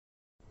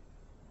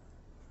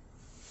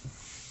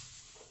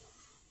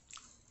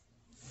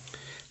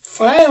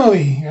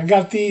Finally, I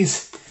got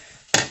these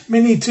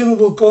mini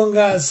tunable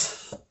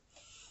congas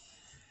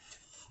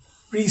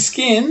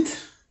reskinned.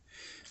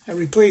 I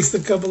replaced a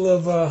couple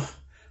of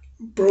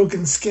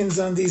broken skins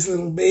on these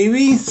little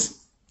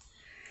babies.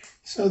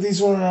 So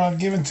these were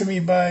given to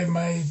me by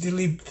my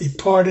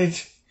departed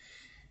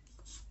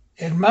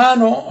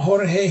hermano,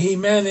 Jorge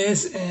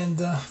Jimenez, and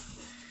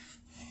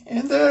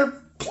they're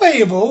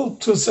playable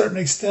to a certain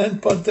extent,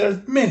 but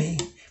they're mini,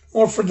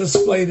 more for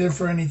display than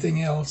for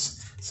anything else.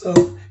 So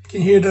you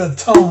can hear the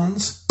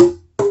tones.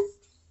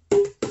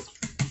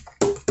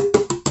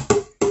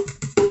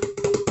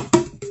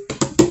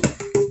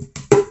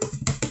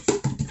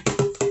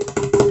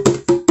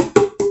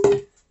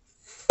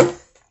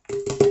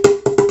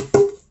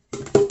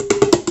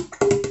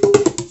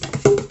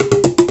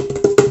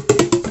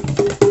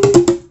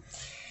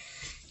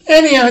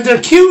 Anyhow,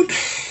 they're cute.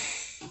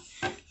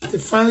 They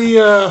finally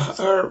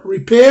are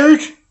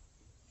repaired.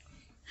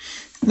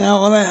 Now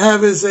all I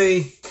have is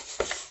a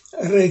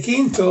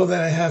requinto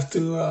that I have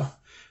to,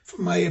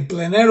 for my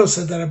plenero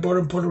set that I bought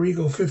in Puerto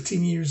Rico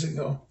 15 years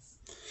ago.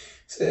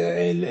 So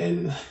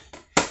el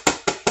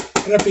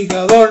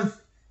repicador,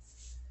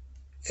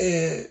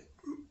 the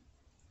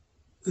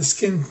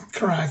skin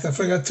cracked. I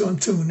forgot to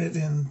untune it,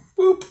 and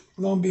whoop,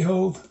 lo and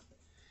behold,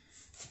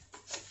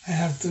 I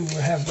have to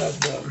have that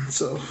done.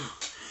 So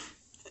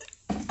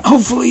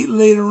hopefully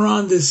later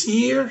on this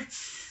year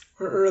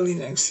or early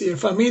next year.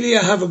 Familia,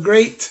 have a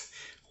great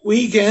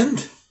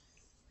weekend.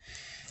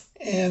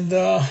 And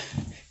ya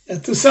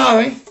tú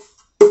sabes.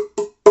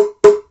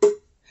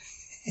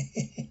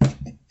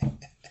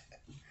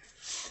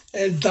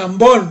 El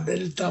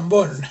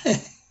tambor.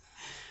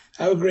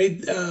 Have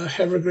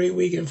a great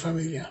weekend,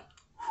 familia.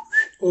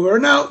 Over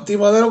and out.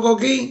 Timadero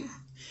Coqui.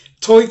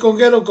 Toy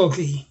Conguero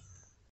Coqui.